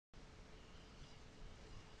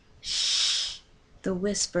The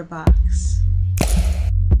Whisper Box.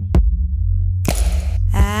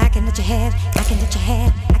 I can let you have, I can let you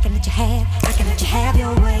have, I can let you have, I can let you have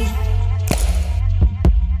your way.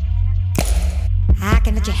 I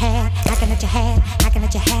can let you have, I can let you have, I can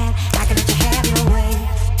let you have, I can let you have your way.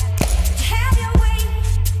 Have your way.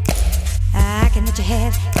 I can let you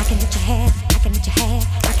have, I can let you have, I can let you have,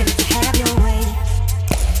 I can let you have your way.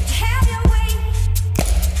 Have your way.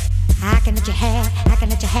 I can let you have, I can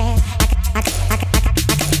let you have, I can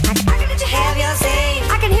let you have your say.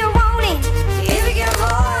 I can hear wanting. If you can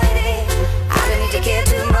avoid it, I don't need to care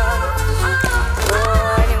too much.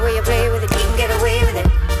 Oh, anyway you play with it, you can get away with it.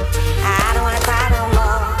 I don't wanna cry no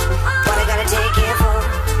more. What I gotta take care for?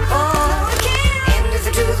 Oh, and if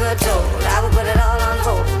the truth were told, I would put it all on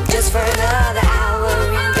hold just for another hour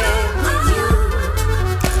in bed with you.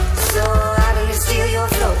 So I don't need to steal your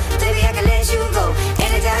flow. Baby, I can let you go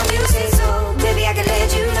anytime you say so. Baby, I can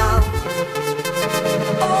let you know.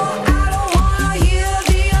 Oh, I don't wanna hear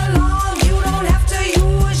the alarm. You don't have to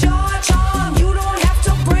use your charm. You don't have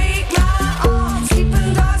to break my arm.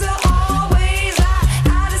 Sleeping dogs are always lie.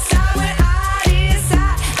 I decide when I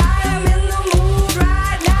decide. I am in the mood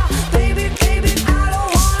right now. Baby, baby, I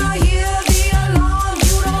don't wanna hear the alarm.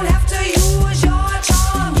 You don't have to use your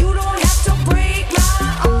charm. You don't have to break my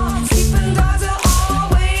arm. Sleeping dogs are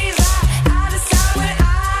always lie. I decide when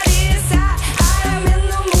I decide. I am in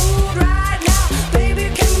the mood right now. Baby,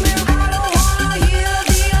 give me. I don't wanna hear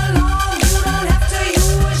the alarm. You don't have to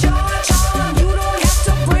use your charm. You don't have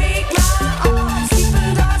to break my arm.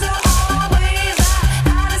 Sleeping dogs are always lie.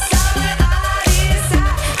 I decide when I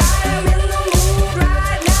decide. I am in the mood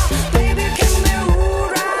right now. Baby, give me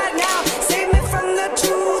rude right now. Save me from the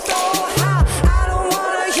truth. Oh, how I don't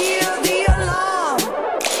wanna hear the alarm.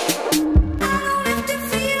 I don't have to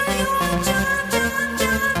feel your charm, charm,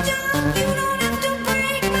 charm, charm. You don't have to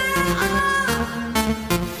break my arm.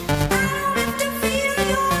 I don't have to feel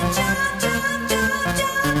your charm, charm, charm,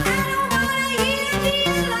 charm. I don't wanna hear the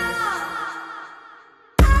alarm.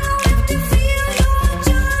 I don't have to feel your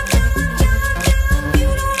charm, charm, charm, charm. You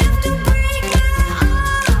don't have to break my arm.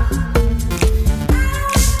 I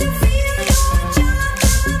don't have to feel your charm,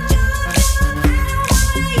 charm, charm, charm. I don't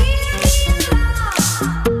wanna hear the alarm.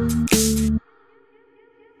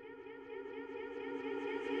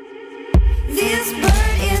 This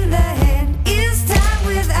bird in the hand is tied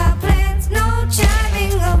with our plans. No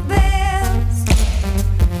chiming of bells,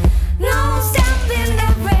 no stamping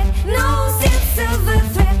of red, no sense of a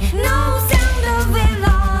threat, no sound of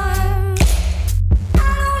alarm.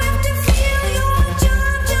 I don't have to feel your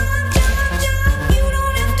charm, charm, charm, charm. You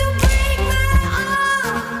don't have to break my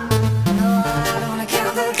arm. No, I don't wanna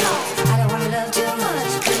count the cost. I don't wanna love too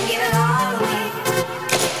much. Couldn't give it all away.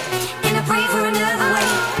 And I pray for another way.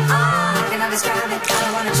 Oh, I cannot describe it. I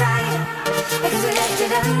don't wanna try it because we left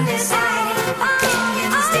it undecided.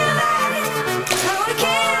 Opinions still divided. I wanna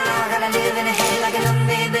care. I gotta live in a head like an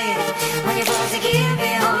baby. When you're supposed to give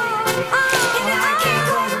me home, and now I can't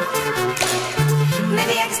go.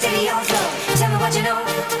 Maybe I can steady your flow. Tell me what you know.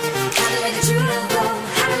 How to let the true love go.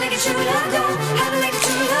 How to let the true love go. How to let the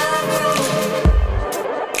true love go.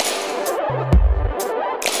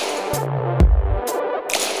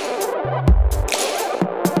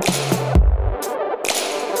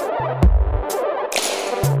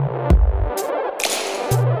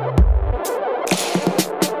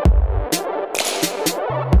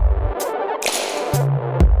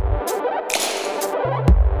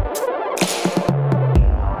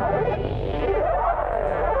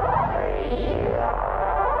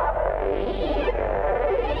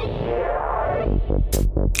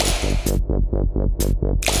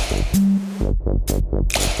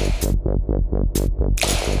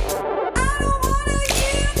 I don't wanna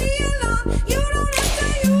hear the alarm. You don't have to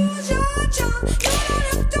use your charm. You don't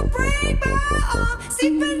have to break my arm.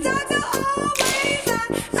 Sleeping dogs are always lie.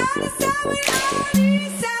 I decide when I decide.